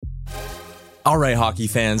All right, hockey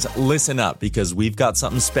fans, listen up because we've got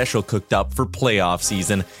something special cooked up for playoff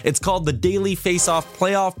season. It's called the Daily Face-Off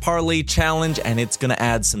Playoff Parlay Challenge, and it's going to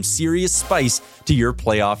add some serious spice to your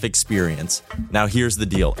playoff experience. Now, here's the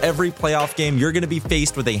deal. Every playoff game, you're going to be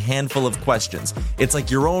faced with a handful of questions. It's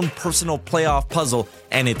like your own personal playoff puzzle,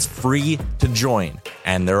 and it's free to join.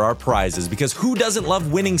 And there are prizes, because who doesn't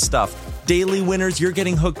love winning stuff? Daily winners, you're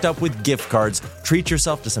getting hooked up with gift cards. Treat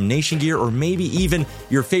yourself to some Nation gear or maybe even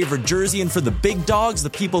your favorite jersey. And for the big dogs, the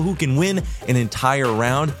people who can win an entire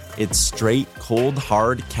round, it's straight, cold,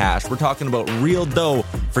 hard cash. We're talking about real dough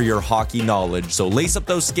for your hockey knowledge. So lace up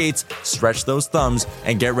those skates, stretch those thumbs,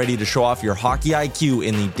 and get ready to show off your hockey IQ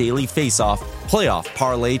in the Daily Face-Off Playoff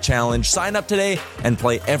Parlay Challenge. Sign up today and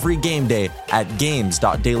play every game day at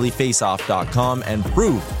games.dailyfaceoff.com and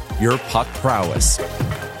prove your puck prowess.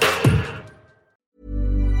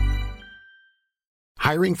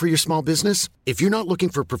 Hiring for your small business? If you're not looking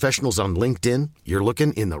for professionals on LinkedIn, you're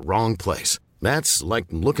looking in the wrong place. That's like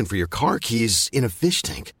looking for your car keys in a fish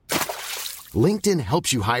tank. LinkedIn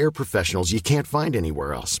helps you hire professionals you can't find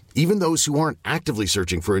anywhere else, even those who aren't actively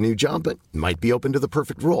searching for a new job but might be open to the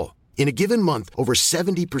perfect role. In a given month, over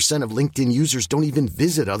 70% of LinkedIn users don't even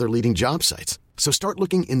visit other leading job sites. So start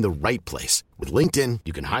looking in the right place. With LinkedIn,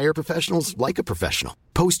 you can hire professionals like a professional.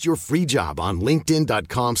 Post your free job on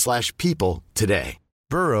linkedin.com/people today.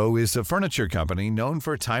 Burrow is a furniture company known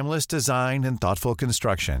for timeless design and thoughtful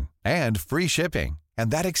construction, and free shipping,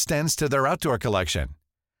 and that extends to their outdoor collection.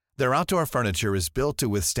 Their outdoor furniture is built to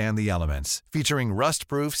withstand the elements, featuring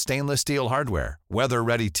rust-proof stainless steel hardware,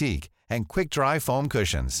 weather-ready teak, and quick-dry foam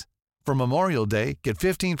cushions. For Memorial Day, get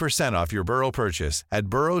 15% off your Burrow purchase at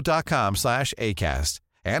burrow.com/acast,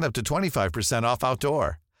 and up to 25% off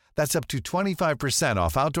outdoor. That's up to 25%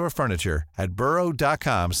 off outdoor furniture at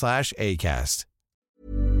burrow.com/acast.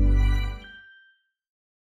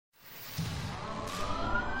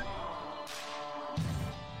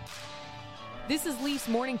 This is Leafs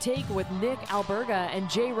Morning Take with Nick Alberga and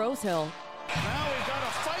Jay Rosehill. Now we've got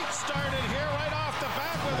a fight started here right off the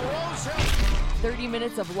bat with Rosehill. 30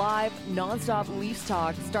 minutes of live, nonstop Leafs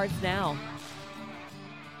talk starts now.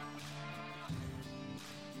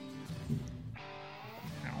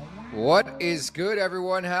 What is good,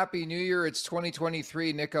 everyone? Happy New Year. It's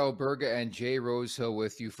 2023. Nick Alberga and Jay Rosehill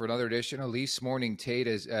with you for another edition of Leafs Morning Take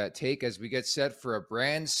as we get set for a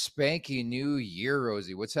brand spanky new year,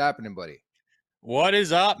 Rosie. What's happening, buddy? What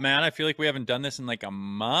is up, man? I feel like we haven't done this in like a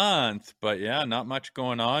month, but yeah, not much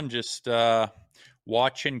going on. Just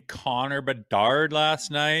watching Connor Bedard last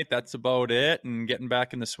night. That's about it. And getting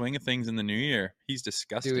back in the swing of things in the new year. He's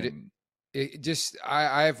disgusting. Dude,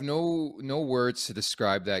 I have no words to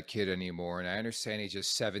describe that kid anymore. And I understand he's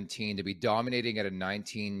just 17. To be dominating at a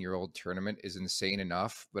 19-year-old tournament is insane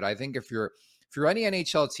enough. But I think if you're any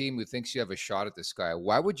NHL team who thinks you have a shot at this guy,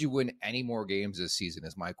 why would you win any more games this season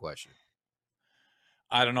is my question.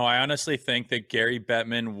 I don't know. I honestly think that Gary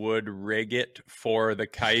Bettman would rig it for the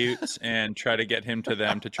Coyotes and try to get him to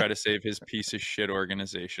them to try to save his piece of shit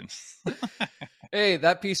organization. Hey,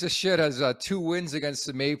 that piece of shit has 2 wins against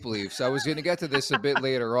the Maple Leafs. I was going to get to this a bit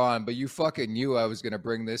later on, but you fucking knew I was going to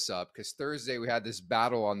bring this up because Thursday we had this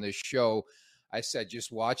battle on this show. I said,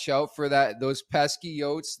 just watch out for those pesky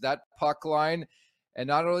Yotes, that puck line. And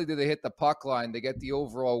not only do they hit the puck line, they get the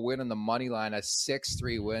overall win on the money line, a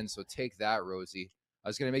 6-3 win. So take that, Rosie. I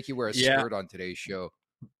was going to make you wear a skirt on today's show.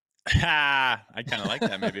 I kind of like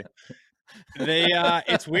that, maybe.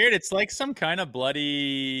 It's weird. It's like some kind of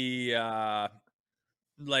bloody,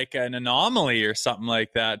 like an anomaly or something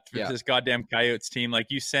like that. Yeah. This goddamn Coyotes team. Like,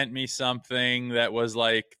 you sent me something that was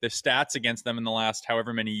like the stats against them in the last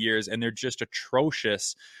however many years, and they're just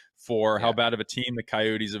atrocious for how bad of a team the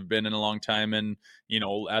Coyotes have been in a long time. And, you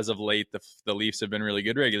know, as of late, the Leafs have been really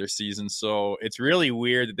good regular season. So it's really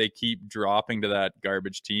weird that they keep dropping to that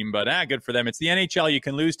garbage team, but good for them. It's the NHL. You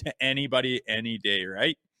can lose to anybody any day,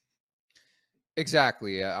 right?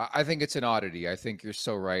 Exactly. Yeah. I think it's an oddity. I think you're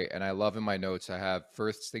so right. And I love in my notes, I have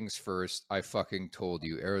first things first. I fucking told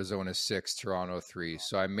you Arizona 6, Toronto 3.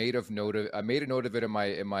 So I made a note of it in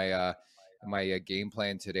my game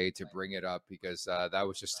plan today to bring it up because that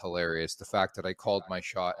was just hilarious. The fact that I called my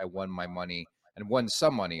shot, I won my money and won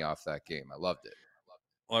some money off that game. I loved it.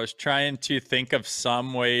 Well, I was trying to think of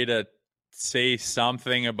some way to say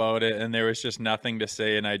something about it, and there was just nothing to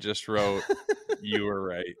say, and I just wrote, "You were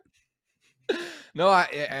right." No,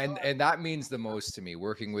 and that means the most to me,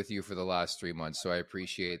 working with you for the last 3 months. So I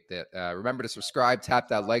appreciate that. Remember to subscribe, tap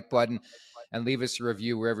that like button, and leave us a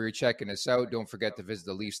review wherever you're checking us out. Don't forget to visit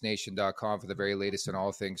theleafsnation.com for the very latest on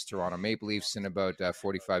all things Toronto Maple Leafs. In about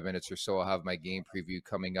 45 minutes or so, I'll have my game preview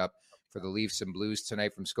coming up for the Leafs and Blues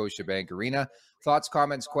tonight from Scotiabank Arena. Thoughts,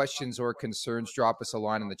 comments, questions, or concerns, drop us a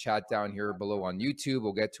line in the chat down here below on YouTube.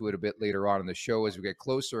 We'll get to it a bit later on in the show as we get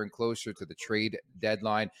closer and closer to the trade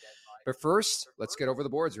deadline. But first, let's get over the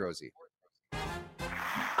boards, Rosie.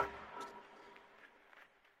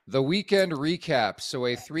 The weekend recap. So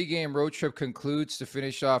a 3-game road trip concludes to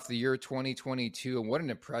finish off the year 2022. And what an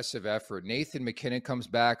impressive effort. Nathan MacKinnon comes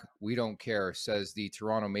back. We don't care, says the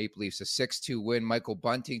Toronto Maple Leafs. A 6-2 win. Michael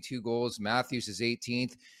Bunting, 2 goals. Matthews is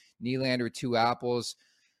 18th. Nylander, 2 apples.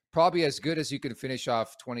 Probably as good as you can finish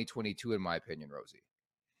off 2022, in my opinion, Rosie.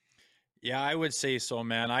 Yeah, I would say so,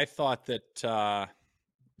 man. I thought that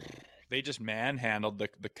they just manhandled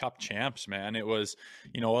the Cup champs, man. It was,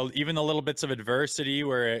 even the little bits of adversity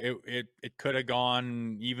where it could have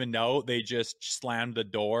gone evened out. They just slammed the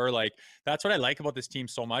door. Like, that's what I like about this team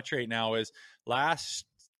so much right now is last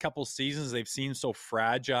couple seasons they've seemed so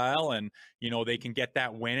fragile, and they can get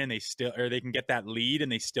that win and they can get that lead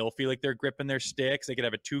and they still feel like they're gripping their sticks. They could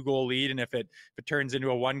have a 2-goal lead, and if it turns into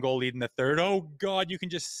a 1-goal lead in the third, oh god, you can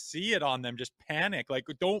just see it on them, just panic, like,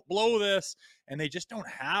 don't blow this. And they just don't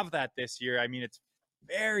have that this year. I mean, it's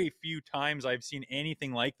very few times I've seen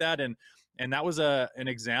anything like that, and that was an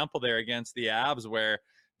example there against the Avs where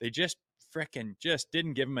they just freaking just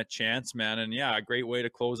didn't give him a chance, man. And yeah, a great way to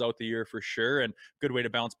close out the year for sure, and good way to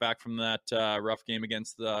bounce back from that rough game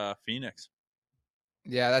against the Phoenix.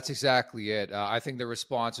 Yeah, that's exactly it. I think the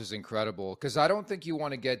response is incredible because I don't think you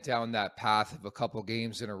want to get down that path of a couple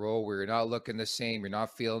games in a row where you're not looking the same, you're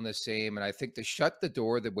not feeling the same. And I think to shut the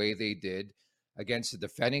door the way they did against the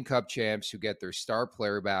defending Cup champs who get their star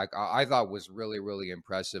player back, I thought was really, really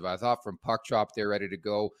impressive. I thought from puck drop, they're ready to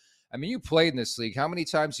go. I mean, you played in this league. How many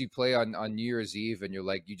times you play on New Year's Eve and you're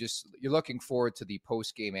like, you're looking forward to the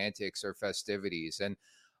post-game antics or festivities. And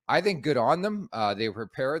I think good on them. They were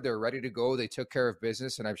prepared. They're ready to go. They took care of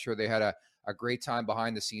business. And I'm sure they had a great time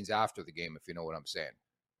behind the scenes after the game, if you know what I'm saying.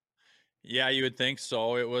 Yeah, you would think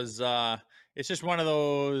so. It was, it's just one of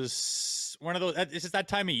those, it's just that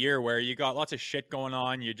time of year where you got lots of shit going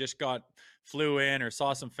on. You just flew in or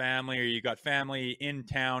saw some family, or you got family in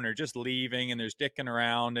town or just leaving, and there's dicking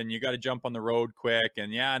around and you got to jump on the road quick.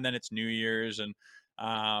 And then it's New Year's, and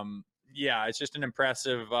it's just an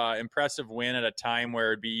impressive win at a time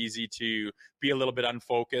where it'd be easy to be a little bit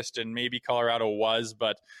unfocused, and maybe Colorado was,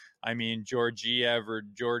 but I mean, Georgiev or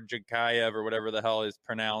Georgiev or whatever the hell is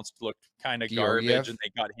pronounced looked kind of garbage, and they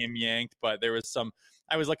got him yanked. But there was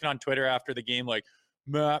I was looking on Twitter after the game, like,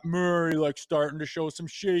 Matt Murray, like, starting to show some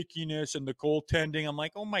shakiness, and the goaltending. I'm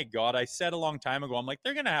like, oh my God, I said a long time ago, I'm like,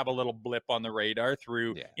 they're going to have a little blip on the radar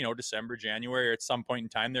through, December, January, or at some point in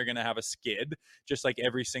time, they're going to have a skid, just like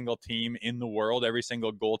every single team in the world, every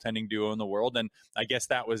single goaltending duo in the world. And I guess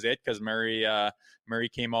that was it, because Murray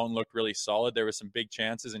came out and looked really solid. There was some big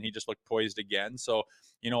chances, and he just looked poised again. So,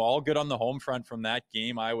 all good on the home front from that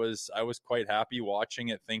game. I was quite happy watching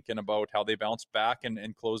it, thinking about how they bounced back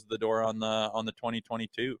and closed the door on the 2022.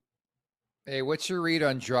 Hey, what's your read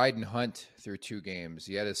on Dryden Hunt through 2 games?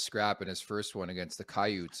 He had a scrap in his first one against the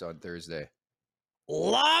Coyotes on Thursday.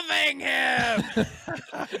 Loving him.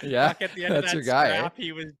 Yeah, back at the end that's of that your guy. Scrap,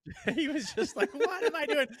 he was just like, what am I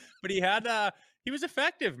doing? But he was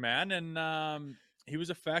effective, man, and he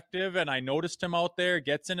was effective, and I noticed him out there,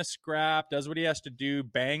 gets in a scrap, does what he has to do,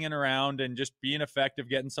 banging around and just being effective,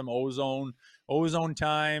 getting some ozone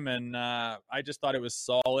time, and I just thought it was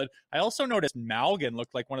solid. I also noticed Malgin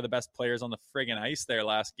looked like one of the best players on the friggin' ice there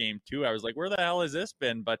last game too. I was like, where the hell has this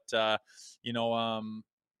been? But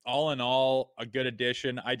all in all, a good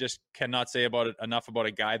addition. I just cannot say enough about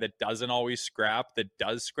a guy that doesn't always scrap, that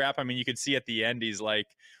does scrap. I mean, you could see at the end, he's like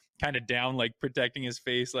kind of down, like protecting his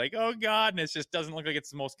face, like, oh God. And it just doesn't look like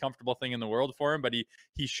it's the most comfortable thing in the world for him, but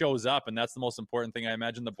he shows up, and that's the most important thing. I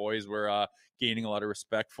imagine the boys were gaining a lot of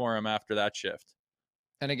respect for him after that shift.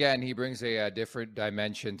 And again, he brings a different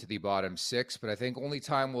dimension to the bottom 6, but I think only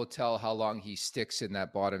time will tell how long he sticks in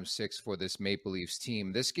that bottom 6 for this Maple Leafs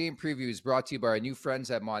team. This game preview is brought to you by our new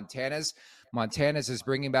friends at Montana's. Montana's is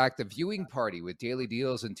bringing back the viewing party with daily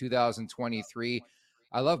deals in 2023.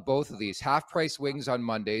 I love both of these. Half-price wings on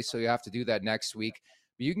Monday, so you have to do that next week.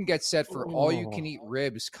 But you can get set for all-you-can-eat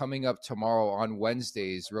ribs coming up tomorrow on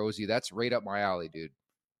Wednesdays. Rosie, that's right up my alley, dude.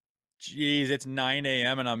 Jeez, it's 9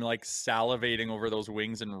 a.m. and I'm like salivating over those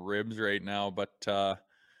wings and ribs right now, but I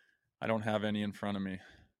don't have any in front of me.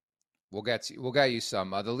 We'll get you some.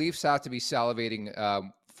 The Leafs have to be salivating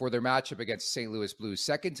for their matchup against St. Louis Blues.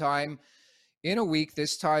 Second time in a week,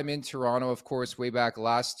 this time in Toronto, of course, way back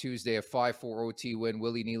last Tuesday, a 5-4 OT win.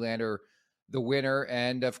 Willie Nylander, the winner.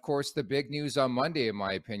 And of course, the big news on Monday, in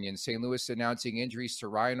my opinion, St. Louis announcing injuries to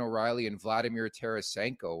Ryan O'Reilly and Vladimir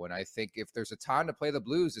Tarasenko. And I think if there's a time to play the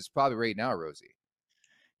Blues, it's probably right now, Rosie.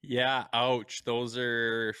 Yeah, ouch. Those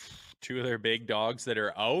are two of their big dogs that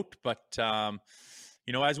are out. But,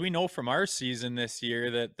 as we know from our season this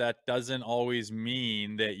year, that doesn't always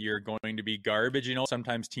mean that you're going to be garbage.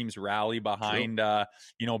 Sometimes teams rally behind,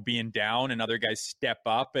 being down, and other guys step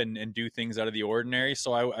up and do things out of the ordinary.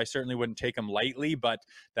 So I certainly wouldn't take them lightly, but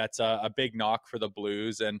that's a big knock for the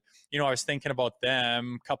Blues. And, I was thinking about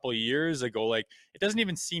them a couple of years ago. Like, it doesn't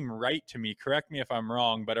even seem right to me. Correct me if I'm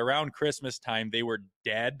wrong, but around Christmas time, they were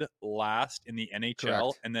dead last in the NHL.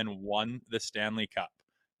 Correct. And then won the Stanley Cup.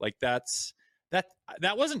 Like, that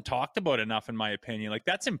wasn't talked about enough, in my opinion. Like,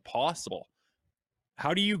 that's impossible.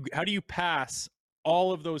 How do you pass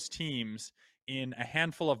all of those teams in a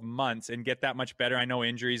handful of months and get that much better? I know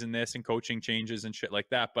injuries and this and coaching changes and shit like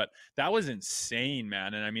that, but that was insane,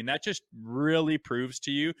 man. And I mean, that just really proves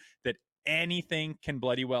to you that anything can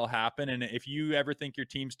bloody well happen. And if you ever think your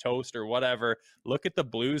team's toast or whatever, look at the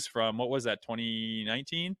Blues from, what was that,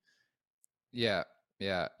 2019? Yeah.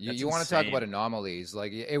 Yeah. You want to talk about anomalies.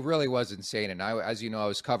 Like, it really was insane. And as you know, I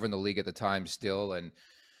was covering the league at the time still. And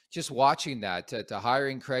just watching that, to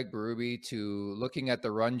hiring Craig Berube, to looking at the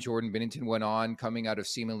run Jordan Binnington went on, coming out of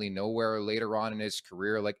seemingly nowhere later on in his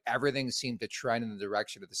career, like everything seemed to trend in the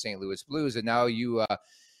direction of the St. Louis Blues. And now you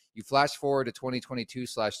flash forward to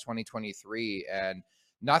 2022/2023 and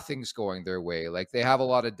nothing's going their way. Like, they have a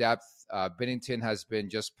lot of depth. Binnington has been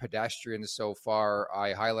just pedestrian so far.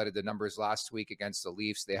 I highlighted the numbers last week against the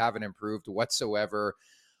Leafs. They haven't improved whatsoever.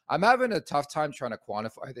 I'm having a tough time trying to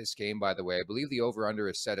quantify this game, by the way. I believe the over-under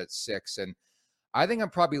is set at 6, and I think I'm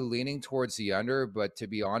probably leaning towards the under, but to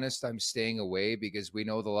be honest, I'm staying away because we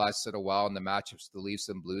know the last little while in the matchups, the Leafs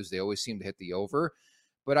and Blues, they always seem to hit the over.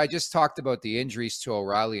 But I just talked about the injuries to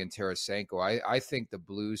O'Reilly and Tarasenko. I think the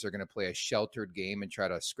Blues are going to play a sheltered game and try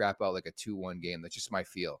to scrap out like a 2-1 game. That's just my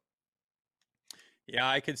feel. Yeah,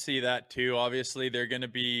 I could see that too. Obviously, they're going to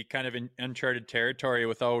be kind of in uncharted territory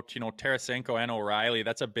without, Tarasenko and O'Reilly.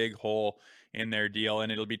 That's a big hole in their deal,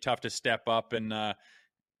 and it'll be tough to step up and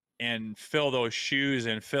fill those shoes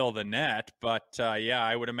and fill the net. But yeah,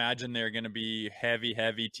 I would imagine they're going to be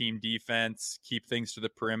heavy team defense, keep things to the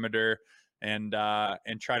perimeter, and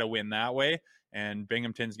try to win that way. And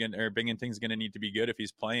Binghamton's going to need to be good if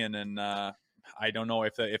he's playing. And I don't know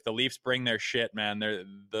if the Leafs bring their shit, man,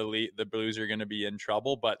 the Blues are going to be in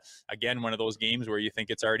trouble. But again, one of those games where you think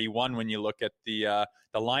it's already won when you look at the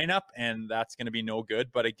lineup, and that's going to be no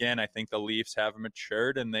good. But again, I think the Leafs have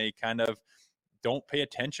matured and they kind of don't pay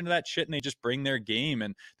attention to that shit, and they just bring their game.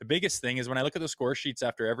 And the biggest thing is when I look at the score sheets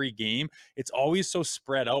after every game, it's always so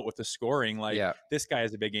spread out with the scoring. Like, This guy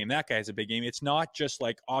has a big game, that guy has a big game. It's not just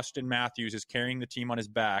like Austin Matthews is carrying the team on his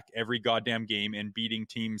back every goddamn game and beating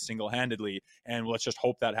teams single-handedly, and let's just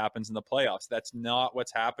hope that happens in the playoffs. That's not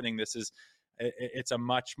what's happening. It's a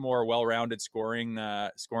much more well-rounded scoring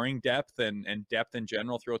depth and depth in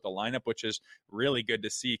general throughout the lineup, which is really good to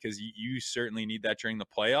see because you certainly need that during the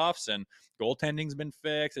playoffs. And goaltending's been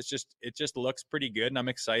fixed. It just looks pretty good, and I'm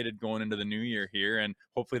excited going into the new year here. And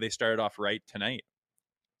hopefully they start off right tonight.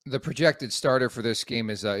 The projected starter for this game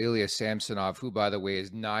is Ilya Samsonov, who, by the way, is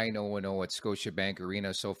 9-0-0 at Scotiabank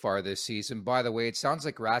Arena so far this season. By the way, it sounds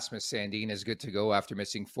like Rasmus Sandin is good to go after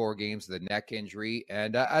missing 4 games with a neck injury.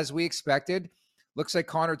 And as we expected, looks like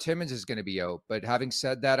Connor Timmins is going to be out. But having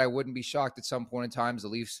said that, I wouldn't be shocked at some point in time the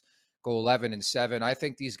Leafs go 11-7. I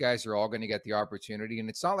think these guys are all going to get the opportunity. And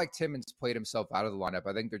it's not like Timmins played himself out of the lineup.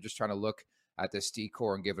 I think they're just trying to look at this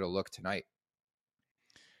decor and give it a look tonight.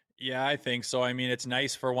 Yeah, I think so. I mean, it's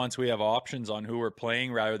nice for once we have options on who we're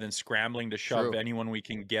playing rather than scrambling to shove anyone we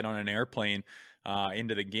can get on an airplane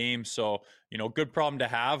into the game. So, good problem to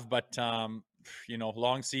have, but,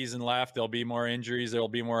 long season left. There'll be more injuries. There'll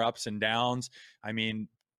be more ups and downs. I mean,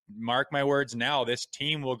 mark my words now, this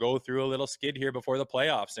team will go through a little skid here before the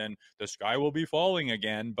playoffs and the sky will be falling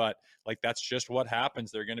again. But like, that's just what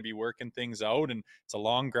happens. They're going to be working things out, and it's a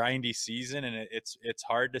long grindy season, and it's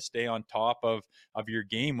hard to stay on top of your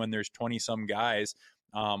game when there's 20 some guys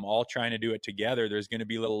all trying to do it together. There's going to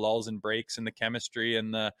be little lulls and breaks in the chemistry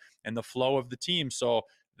and the flow of the team. So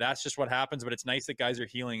that's just what happens, but it's nice that guys are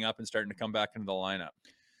healing up and starting to come back into the lineup.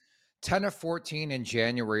 10-14 in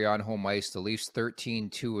January on home ice. The Leafs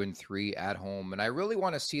 13-2-3 at home. And I really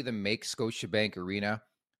want to see them make Scotiabank Arena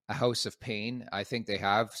a house of pain. I think they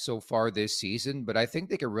have so far this season, but I think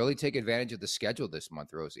they can really take advantage of the schedule this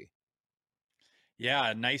month, Rosie. Yeah,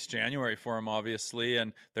 a nice January for them, obviously.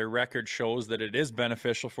 And their record shows that it is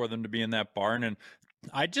beneficial for them to be in that barn. And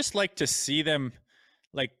I'd just like to see them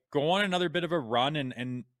go on another bit of a run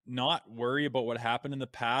and not worry about what happened in the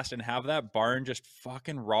past and have that barn just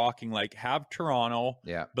fucking rocking. Like, have Toronto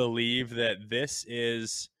believe that this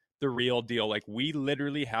is the real deal. Like, we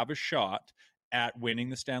literally have a shot at winning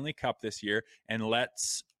the Stanley Cup this year, and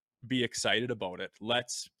let's be excited about it.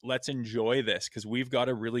 Let's enjoy this, because we've got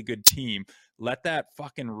a really good team. Let that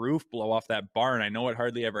fucking roof blow off that barn. I know it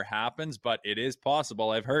hardly ever happens, but it is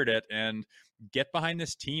possible. I've heard it. And get behind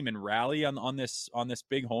this team and rally on this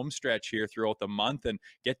big home stretch here throughout the month, and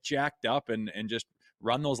get jacked up and just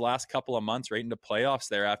run those last couple of months right into playoffs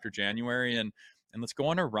there after January, and let's go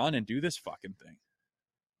on a run and do this fucking thing.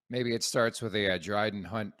 Maybe it starts with a Dryden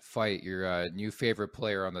Hunt fight, your new favorite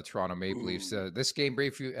player on the Toronto Maple Leafs. This game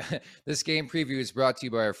preview is brought to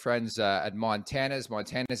you by our friends at Montana's.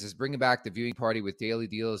 Montana's is bringing back the viewing party with daily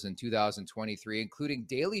deals in 2023, including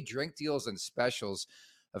daily drink deals and specials.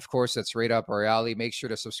 Of course, that's right up our alley. Make sure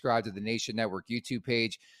to subscribe to the Nation Network YouTube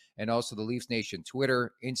page and also the Leafs Nation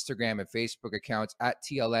Twitter, Instagram, and Facebook accounts at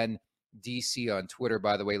TLNDC on Twitter,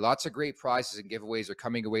 by the way. Lots of great prizes and giveaways are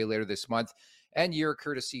coming away later this month, and you're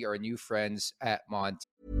courtesy our new friends at Montana.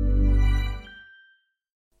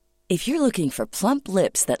 If you're looking for plump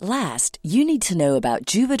lips that last, you need to know about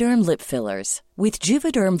Juvederm lip fillers. With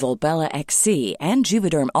Juvederm Volbella XC and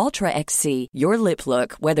Juvederm Ultra XC, your lip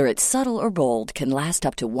look, whether it's subtle or bold, can last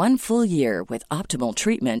up to 1 full year with optimal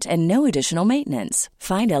treatment and no additional maintenance.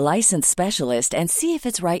 Find a licensed specialist and see if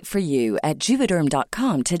it's right for you at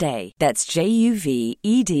Juvederm.com today. That's JUVEDERM.com.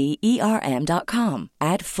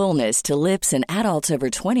 Add fullness to lips in adults over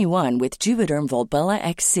 21 with Juvederm Volbella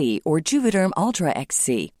XC or Juvederm Ultra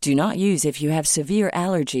XC. Do not use if you have severe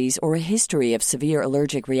allergies or a history of severe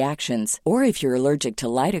allergic reactions, or if you're allergic to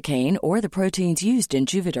lidocaine or the proteins used in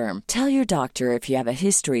Juvederm. Tell your doctor if you have a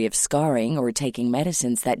history of scarring or taking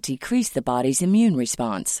medicines that decrease the body's immune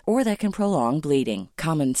response or that can prolong bleeding.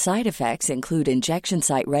 Common side effects include injection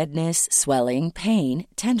site redness, swelling, pain,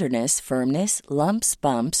 tenderness, firmness, lumps,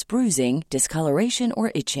 bumps, bruising, discoloration,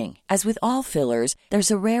 or itching. As with all fillers,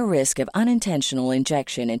 there's a rare risk of unintentional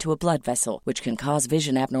injection into a blood vessel, which can cause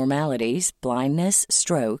vision abnormalities, blindness,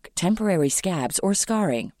 stroke, temporary scabs, or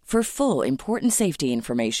scarring. For full, important safety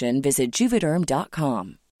information, visit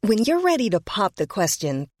Juvederm.com. When you're ready to pop the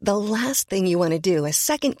question, the last thing you want to do is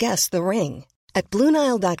second-guess the ring. At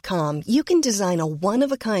BlueNile.com, you can design a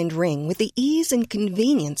one-of-a-kind ring with the ease and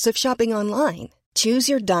convenience of shopping online. Choose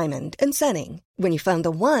your diamond and setting. When you find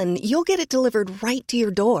the one, you'll get it delivered right to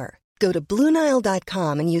your door. Go to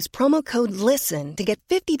BlueNile.com and use promo code LISTEN to get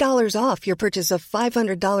 $50 off your purchase of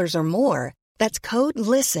 $500 or more. That's code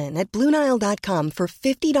LISTEN at BlueNile.com for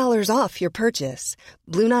 $50 off your purchase.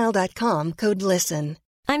 BlueNile.com, code LISTEN.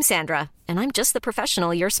 I'm Sandra, and I'm just the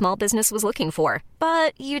professional your small business was looking for.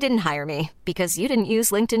 But you didn't hire me because you didn't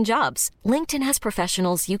use LinkedIn Jobs. LinkedIn has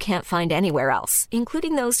professionals you can't find anywhere else,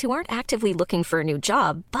 including those who aren't actively looking for a new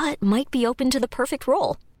job, but might be open to the perfect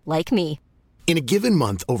role, like me. In a given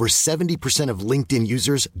month, over 70% of LinkedIn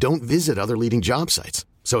users don't visit other leading job sites.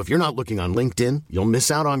 So if you're not looking on LinkedIn, you'll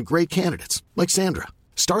miss out on great candidates like Sandra.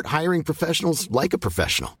 Start hiring professionals like a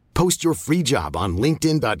professional. Post your free job on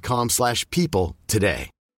linkedin.com/people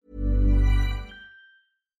today.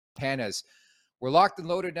 Hannah's. We're locked and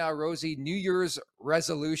loaded now, Rosie. New Year's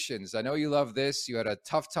resolutions. I know you love this. You had a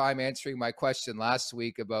tough time answering my question last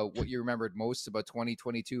week about what you remembered most about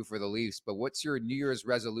 2022 for the Leafs, but what's your New Year's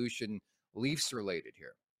resolution Leafs related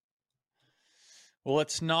here? Well,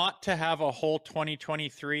 it's not to have a whole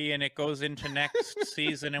 2023 and it goes into next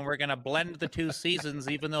season and we're going to blend the two seasons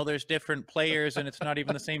even though there's different players and it's not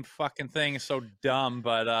even the same fucking thing. It's so dumb.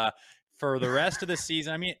 But for the rest of the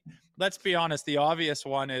season, I mean, let's be honest. The obvious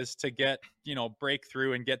one is to get, break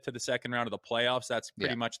through and get to the second round of the playoffs. That's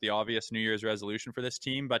pretty much the obvious New Year's resolution for this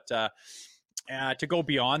team. But to go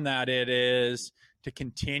beyond that, it is to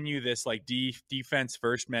continue this like defense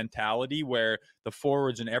first mentality where the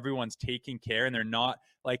forwards and everyone's taking care and they're not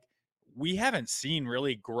like, we haven't seen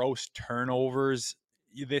really gross turnovers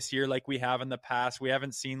this year like we have in the past. We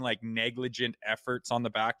haven't seen like negligent efforts on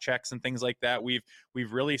the back checks and things like that. We've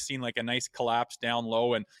really seen like a nice collapse down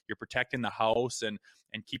low and you're protecting the house and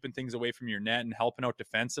keeping things away from your net and helping out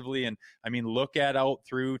defensively. And I mean, look at out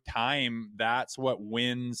through time. That's what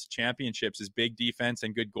wins championships is big defense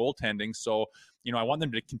and good goaltending. So, I want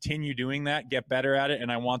them to continue doing that, get better at it.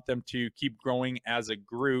 And I want them to keep growing as a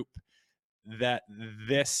group, that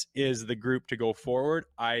this is the group to go forward.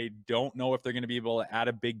 I don't know if they're going to be able to add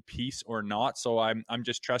a big piece or not. So I'm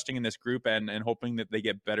just trusting in this group and hoping that they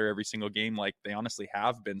get better every single game like they honestly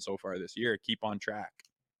have been so far this year. Keep on track.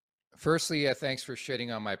 Firstly, thanks for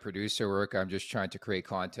shitting on my producer work. I'm just trying to create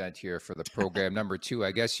content here for the program. Number two,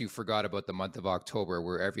 I guess you forgot about the month of October,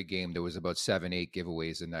 where every game there was about 7-8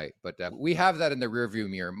 giveaways a night. But we have that in the rearview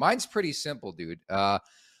mirror. Mine's pretty simple, dude.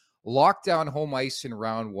 Lock down home ice in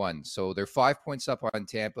round one. So they're 5 points up on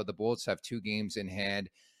Tampa. The Bullets have 2 games in hand.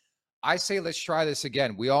 I say let's try this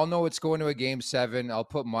again. We all know it's going to a game 7. I'll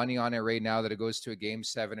put money on it right now that it goes to a game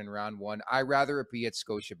 7 in round 1. I'd rather it be at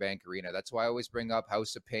Scotiabank Arena. That's why I always bring up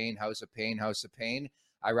House of Pain, House of Pain, House of Pain.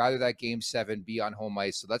 I'd rather that game 7 be on home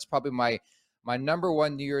ice. So that's probably my number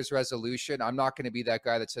one New Year's resolution. I'm not going to be that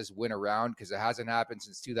guy that says win a round because it hasn't happened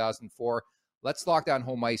since 2004. Let's lock down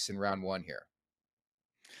home ice in round 1 here.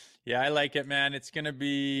 Yeah, I like it, man. It's going to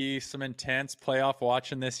be some intense playoff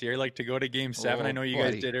watching this year. Like to go to game 7. I know you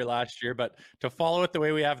guys did it last year, but to follow it the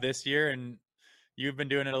way we have this year, and you've been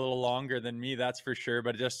doing it a little longer than me, that's for sure.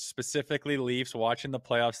 But just specifically Leafs watching the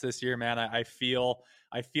playoffs this year, man, I feel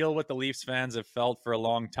what the Leafs fans have felt for a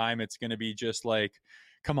long time. It's going to be just like,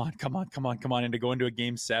 come on. And to go into a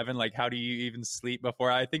game 7, like how do you even sleep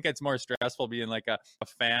before? I think it's more stressful being like a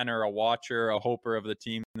fan or a watcher, a hoper of the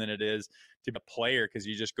team than it is to be a player, because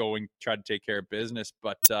you just go and try to take care of business.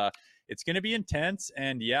 But it's going to be intense.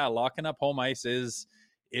 And yeah, locking up home ice is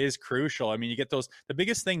crucial. I mean, you get the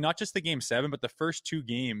biggest thing, not just the game 7, but the first 2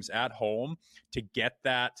 games at home to get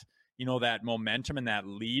that, that momentum and that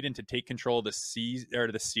lead and to take control of the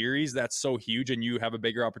series. That's so huge. And you have a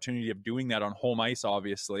bigger opportunity of doing that on home ice,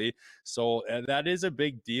 obviously. So that is a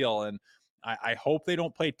big deal. And I hope they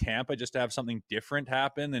don't play Tampa just to have something different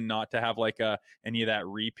happen and not to have like any of that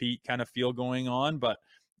repeat kind of feel going on. But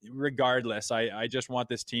regardless, I just want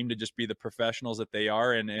this team to just be the professionals that they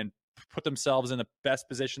are and put themselves in the best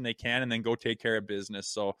position they can and then go take care of business.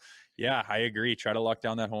 So yeah, I agree. Try to lock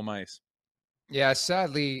down that home ice. Yeah,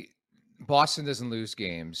 sadly, Boston doesn't lose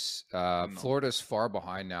games. Florida's far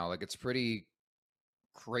behind now. Like it's pretty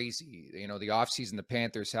crazy. The offseason the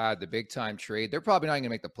Panthers had, the big time trade. They're probably not going to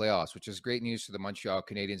make the playoffs, which is great news for the Montreal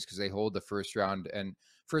Canadiens because they hold the first rounder,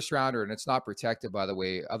 and it's not protected, by the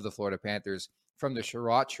way, of the Florida Panthers from the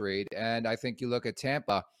Sherratt trade. And I think you look at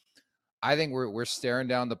Tampa, I think we're staring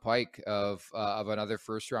down the pike of another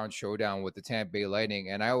first round showdown with the Tampa Bay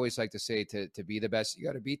Lightning. And I always like to say to be the best, you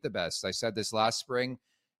got to beat the best. I said this last spring.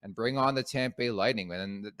 And bring on the Tampa Bay Lightning.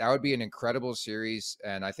 And that would be an incredible series.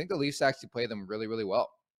 And I think the Leafs actually play them really, really well.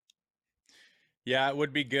 Yeah, it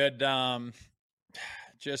would be good.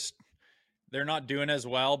 Just they're not doing as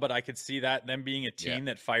well, but I could see that them being a team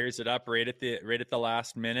that fires it up right at the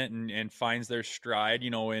last minute and finds their stride,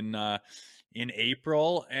 in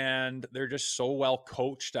April. And they're just so well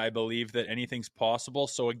coached, I believe, that anything's possible.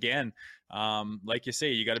 So again, like you say,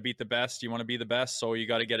 you got to beat the best. You want to be the best, so you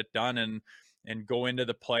got to get it done and go into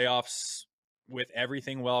the playoffs with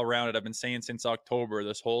everything well-rounded. I've been saying since October,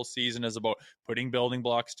 this whole season is about putting building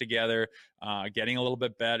blocks together, getting a little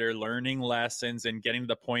bit better, learning lessons, and getting to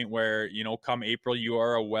the point where, come April, you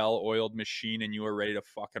are a well-oiled machine and you are ready to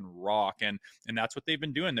fucking rock. And that's what they've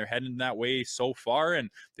been doing. They're heading that way so far,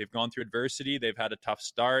 and they've gone through adversity. They've had a tough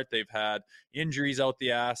start. They've had injuries out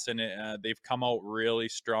the ass, and they've come out really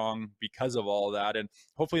strong because of all that. And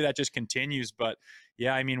hopefully that just continues. But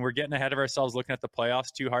yeah, I mean, we're getting ahead of ourselves looking at the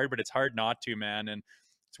playoffs too hard, but it's hard not to, man. And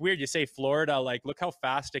it's weird. You say Florida, like, look how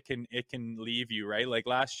fast it can leave you, right? Like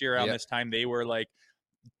last year around this time, they were like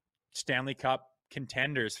Stanley Cup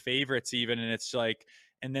contenders, favorites even. And it's like,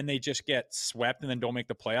 and then they just get swept and then don't make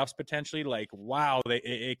the playoffs potentially. Like, wow,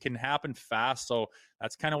 it can happen fast. So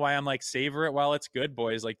that's kind of why I'm like, savor it while it's good,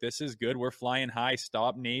 boys. Like, this is good. We're flying high.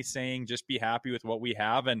 Stop naysaying. Just be happy with what we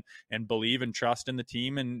have and believe and trust in the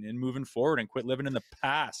team and moving forward and quit living in the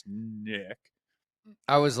past, Nick.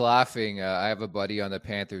 I was laughing. I have a buddy on the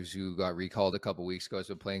Panthers who got recalled a couple weeks ago. He's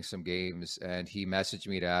been playing some games, and he messaged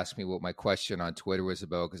me to ask me what my question on Twitter was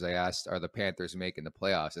about because I asked, "Are the Panthers making the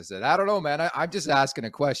playoffs?" I said, "I don't know, man. I'm just asking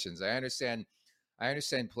the questions. I understand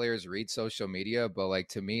players read social media, but like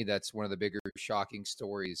to me, that's one of the bigger shocking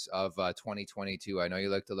stories of 2022. I know you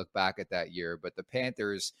like to look back at that year, but the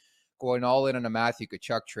Panthers going all in on a Matthew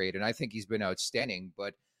Tkachuk trade, and I think he's been outstanding,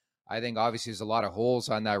 but I think obviously there's a lot of holes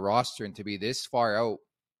on that roster, and to be this far out,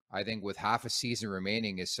 I think with half a season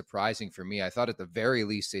remaining is surprising for me. I thought at the very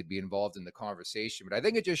least they'd be involved in the conversation, but I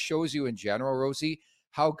think it just shows you in general, Rosie,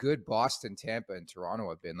 how good Boston, Tampa, and Toronto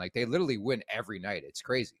have been. Like they literally win every night. It's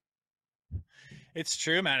crazy. It's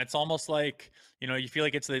true, man. It's almost like, you feel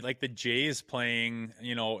like it's like the Jays playing,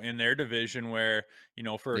 in their division where,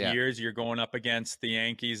 for years you're going up against the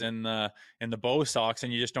Yankees and the Bo Sox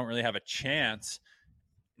and you just don't really have a chance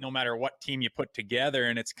no matter what team you put together.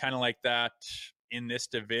 And it's kind of like that in this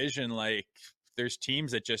division. Like there's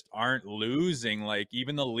teams that just aren't losing, like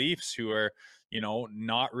even the Leafs, who are,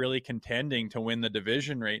 not really contending to win the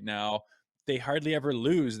division right now. They hardly ever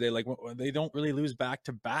lose. They don't really lose back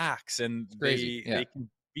to backs, and they can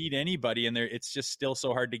beat anybody, and it's just still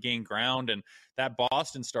so hard to gain ground. And that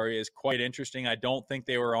Boston story is quite interesting. I don't think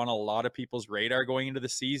they were on a lot of people's radar going into the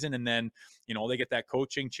season, and then they get that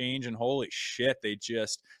coaching change, and holy shit, they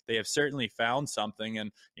have certainly found something.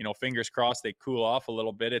 And fingers crossed they cool off a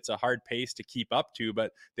little bit. It's a hard pace to keep up to,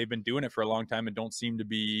 but they've been doing it for a long time and don't seem to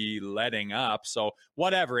be letting up. So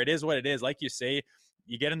whatever, it is what it is. Like you say,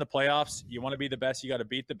 you get in the playoffs, you want to be the best, you got to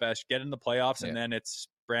beat the best, get in the playoffs, and then it's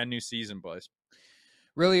brand new season, boys.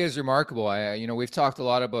 Really is remarkable. We've talked a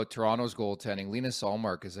lot about Toronto's goaltending. Linus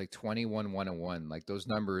Ullmark is like 21-1-1. Like, those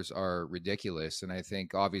numbers are ridiculous. And I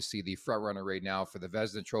think obviously the front runner right now for the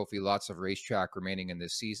Vezina Trophy, lots of racetrack remaining in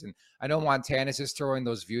this season. I know Montana's is throwing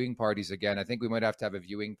those viewing parties again. I think we might have to have a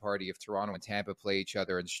viewing party if Toronto and Tampa play each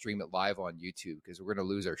other and stream it live on YouTube, because we're going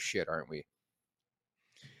to lose our shit, aren't we?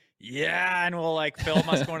 Yeah, and we'll film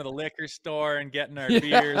us going to the liquor store and getting our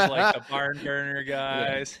beers like the barn burner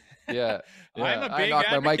guys. Yeah. I'm a big I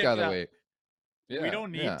knocked my mic out of the way. We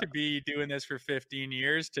don't need to be doing this for 15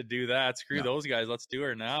 years to do that. Screw those guys. Let's do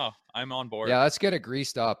it now. I'm on board. Yeah, let's get it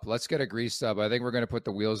greased up. I think we're going to put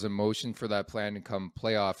the wheels in motion for that plan and come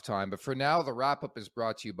playoff time. But for now, the wrap-up is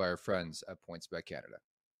brought to you by our friends at PointsBet Canada.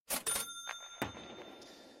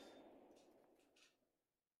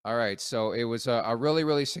 All right, so it was a really,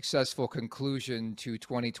 really successful conclusion to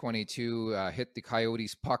 2022. Hit the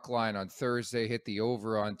Coyotes puck line on Thursday, hit the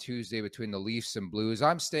over on Tuesday between the Leafs and Blues.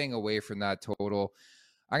 I'm staying away from that total.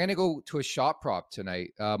 I'm going to go to a shot prop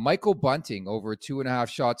tonight. Michael Bunting, over 2.5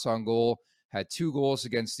 shots on goal, had 2 goals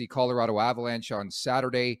against the Colorado Avalanche on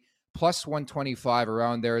Saturday. Plus 125,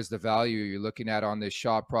 around there is the value you're looking at on this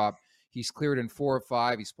shot prop. He's cleared in 4 of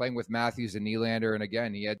 5. He's playing with Matthews and Nylander. And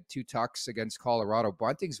again, he had 2 tucks against Colorado.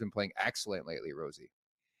 Bunting's been playing excellent lately, Rosie.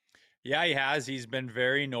 Yeah, he has. He's been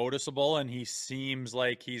very noticeable, and he seems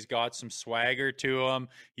like he's got some swagger to him.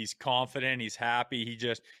 He's confident. He's happy.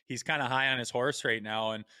 He's kind of high on his horse right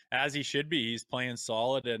now, and as he should be. He's playing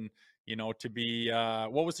solid, and, to be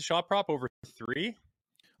what was the shot prop? Over 3?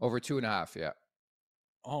 Over 2.5, yeah.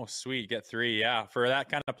 Oh, sweet. Get 3. Yeah. For that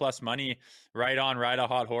kind of plus money, ride a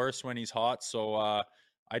hot horse when he's hot. So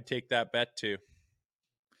I'd take that bet too.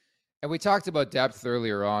 And we talked about depth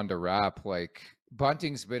earlier on to wrap. Like,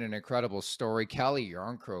 Bunting's been an incredible story. Calle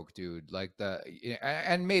Jarnkrok, dude,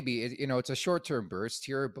 and maybe, it's a short-term burst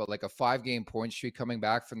here, but like a 5-game point streak coming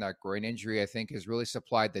back from that groin injury, I think has really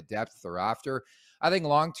supplied the depth they're after. I think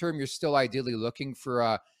long-term, you're still ideally looking for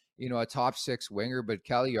a top 6 winger, but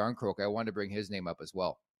Calle Jarnkrok, I wanted to bring his name up as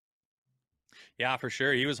well. Yeah, for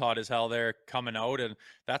sure. He was hot as hell there coming out, and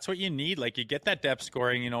that's what you need. Like, you get that depth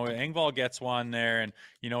scoring, Engvall gets one there, and,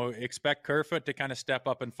 expect Kerfoot to kind of step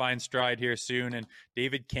up and find stride here soon. And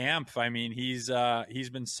David Kampf, I mean, he's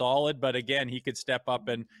been solid, but again, he could step up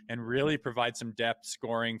and really provide some depth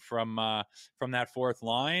scoring from that fourth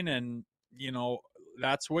line. And,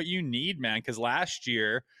 that's what you need, man, because last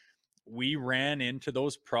year, we ran into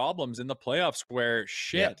those problems in the playoffs where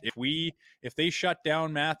if they shut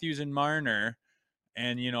down Matthews and Marner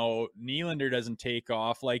and, Nylander doesn't take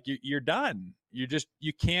off, like you're done.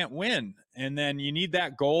 You can't win. And then you need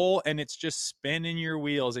that goal, and it's just spinning your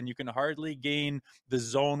wheels, and you can hardly gain the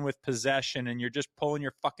zone with possession, and you're just pulling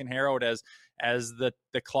your fucking hair out as the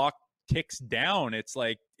clock ticks down. It's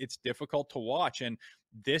like, it's difficult to watch. And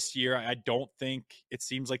this year, I don't think it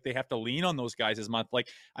seems like they have to lean on those guys as much. Like,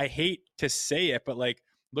 I hate to say it, but like,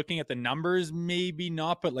 looking at the numbers, maybe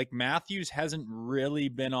not, but like, Matthews hasn't really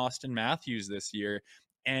been Austin Matthews this year,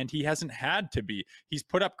 and he hasn't had to be. He's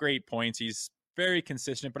put up great points. He's very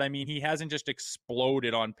consistent, but I mean, he hasn't just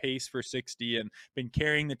exploded on pace for 60 and been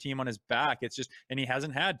carrying the team on his back. It's just, and he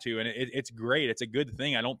hasn't had to, and it's great. It's a good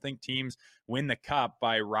thing. I don't think teams win the cup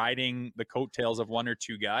by riding the coattails of 1 or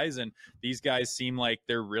 2 guys, and these guys seem like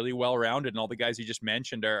they're really well-rounded, and all the guys you just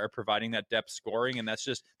mentioned are providing that depth scoring, and that's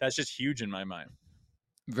just huge in my mind.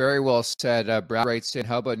 Very well said. Brad writes in,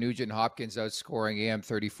 how about Nugent Hopkins outscoring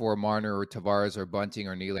AM34, Marner or Tavares or Bunting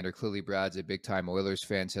or Nylander? Clearly, Brad's a big-time Oilers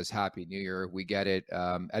fan, says Happy New Year. We get it.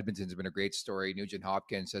 Edmonton's been a great story. Nugent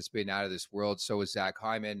Hopkins has been out of this world. So is Zach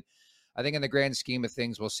Hyman. I think in the grand scheme of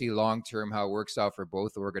things, we'll see long-term how it works out for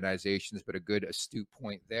both organizations, but a good, astute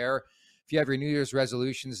point there. If you have your New Year's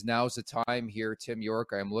resolutions, now's the time here. Tim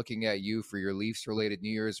York, I'm looking at you for your Leafs-related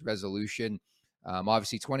New Year's resolution.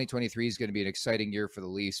 Obviously, 2023 is going to be an exciting year for the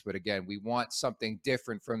Leafs, but again, we want something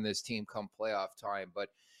different from this team come playoff time. But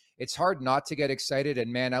it's hard not to get excited.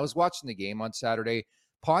 And man, I was watching the game on Saturday.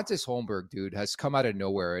 Pontus Holmberg, dude, has come out of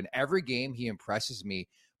nowhere. And every game he impresses me,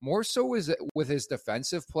 more so with his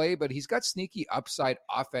defensive play, but he's got sneaky upside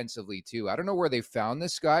offensively too. I don't know where they found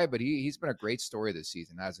this guy, but he's been a great story this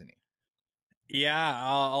season, hasn't he? Yeah,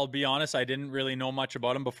 I'll be honest. I didn't really know much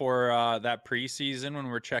about him before that preseason when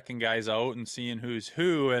we're checking guys out and seeing who's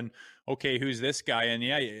who and, okay, who's this guy? And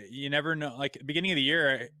yeah, you never know. Like beginning of the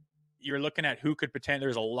year, you're looking at who could pretend.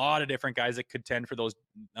 There's a lot of different guys that could contend for those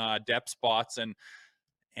depth spots.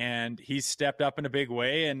 And he's stepped up in a big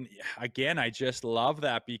way. And again, I just love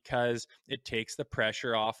that because it takes the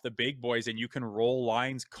pressure off the big boys and you can roll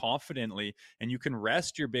lines confidently and you can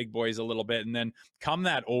rest your big boys a little bit. And then come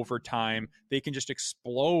that overtime, they can just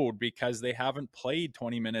explode because they haven't played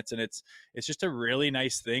 20 minutes. And it's just a really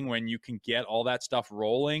nice thing when you can get all that stuff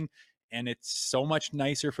rolling. And it's so much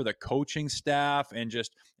nicer for the coaching staff and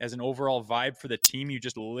just as an overall vibe for the team. You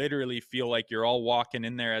just literally feel like you're all walking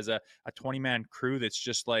in there as a 20-man crew that's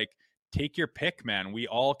just like, take your pick, man. We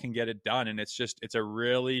all can get it done. And it's a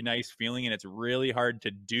really nice feeling and it's really hard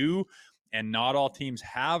to do. And not all teams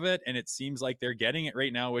have it. And it seems like they're getting it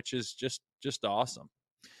right now, which is just awesome.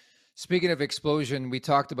 Speaking of explosion, we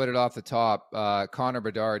talked about it off the top. Connor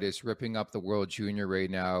Bedard is ripping up the World Junior right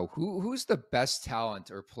now. Who's the best talent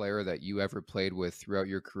or player that you ever played with throughout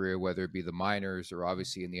your career, whether it be the minors or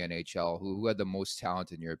obviously in the NHL? Who had the most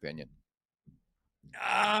talent in your opinion?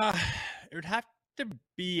 It would have to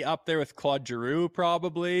be up there with Claude Giroux,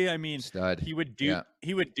 probably. I mean, Stud. he would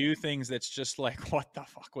do things that's just like, what the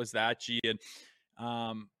fuck was that, G? And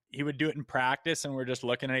he would do it in practice and we're just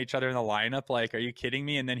looking at each other in the lineup like, are you kidding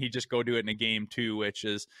me? And then he'd just go do it in a game too, which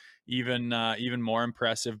is even more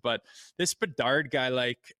impressive. But this Bedard guy,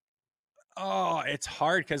 like, it's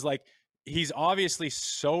hard because like he's obviously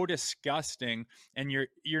so disgusting and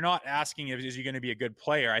you're not asking if is he going to be a good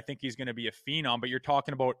player. I think he's going to be a phenom, but you're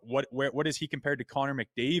talking about what is he compared to Connor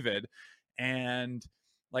McDavid? And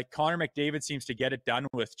like Connor McDavid seems to get it done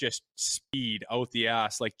with just speed out the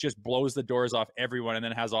ass, like just blows the doors off everyone and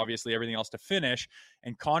then has obviously everything else to finish.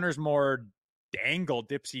 And Connor's more dangle,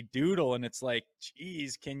 dipsy doodle. And it's like,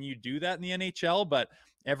 geez, can you do that in the NHL? But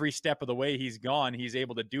every step of the way he's gone, he's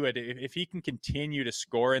able to do it. If he can continue to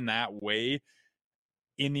score in that way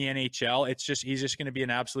in the NHL, he's just going to be an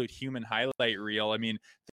absolute human highlight reel. I mean,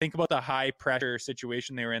 think about the high pressure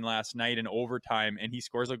situation they were in last night in overtime and he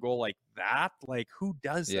scores a goal like that. Like who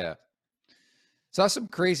does that? Yeah. Saw some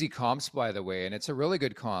crazy comps, by the way, and it's a really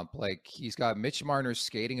good comp. Like he's got Mitch Marner's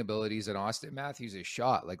skating abilities and Austin Matthews'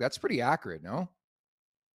 shot. Like that's pretty accurate, no?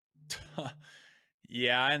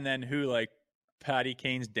 Yeah. And then who, like Patty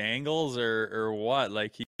Kane's dangles or what?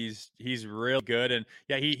 Like he's real good. And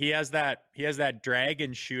yeah, he has that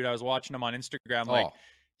dragon shoot. I was watching him on Instagram. Like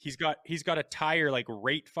he's got a tire like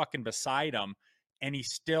right fucking beside him and he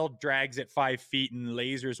still drags it 5 feet and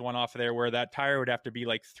lasers one off of there where that tire would have to be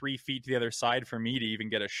like 3 feet to the other side for me to even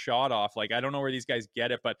get a shot off. Like, I don't know where these guys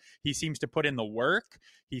get it, but he seems to put in the work.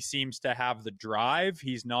 He seems to have the drive.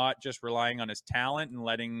 He's not just relying on his talent and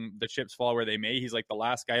letting the chips fall where they may. He's like the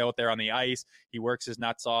last guy out there on the ice. He works his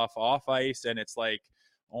nuts off ice. And it's like,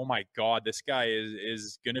 oh my God, this guy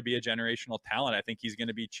is going to be a generational talent. I think he's going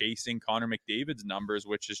to be chasing Connor McDavid's numbers,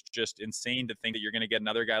 which is just insane to think that you're going to get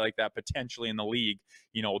another guy like that potentially in the league,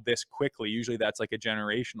 this quickly. Usually that's like a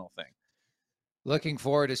generational thing. Looking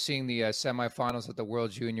forward to seeing the semifinals at the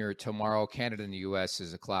World Junior tomorrow. Canada and the U.S.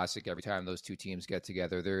 is a classic every time those two teams get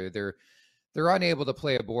together. They're unable to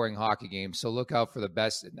play a boring hockey game, so look out for the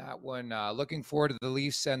best in that one. Looking forward to the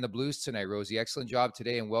Leafs and the Blues tonight, Rosie. Excellent job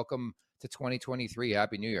today, and welcome to 2023.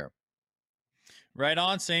 Happy New Year. Right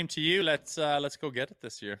on. Same to you. Let's go get it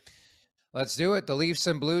this year. Let's do it. The Leafs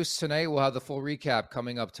and Blues tonight. We'll have the full recap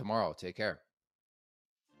coming up tomorrow. Take care.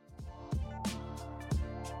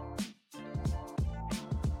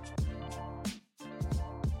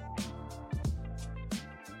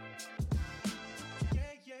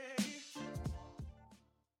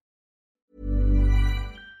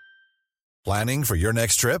 Planning for your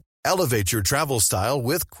next trip? Elevate your travel style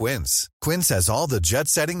with Quince. Quince has all the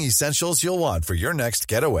jet-setting essentials you'll want for your next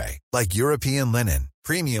getaway, like European linen,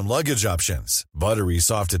 premium luggage options, buttery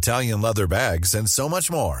soft Italian leather bags, and so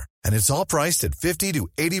much more. And it's all priced at 50 to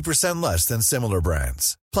 80% less than similar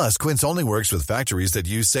brands. Plus, Quince only works with factories that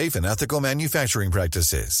use safe and ethical manufacturing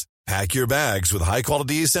practices. Pack your bags with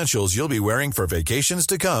high-quality essentials you'll be wearing for vacations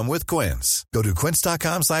to come with Quince. Go to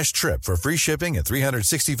quince.com/trip for free shipping and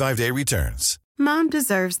 365-day returns. Mom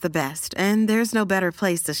deserves the best, and there's no better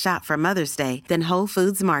place to shop for Mother's Day than Whole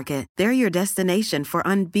Foods Market. They're your destination for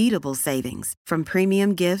unbeatable savings, from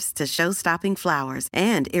premium gifts to show-stopping flowers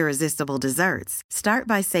and irresistible desserts. Start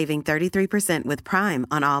by saving 33% with Prime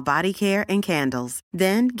on all body care and candles.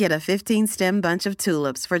 Then get a 15-stem bunch of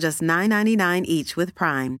tulips for just $9.99 each with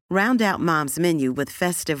Prime. Round out Mom's menu with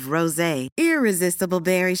festive rosé, irresistible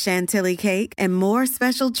berry chantilly cake, and more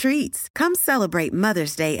special treats. Come celebrate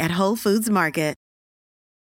Mother's Day at Whole Foods Market.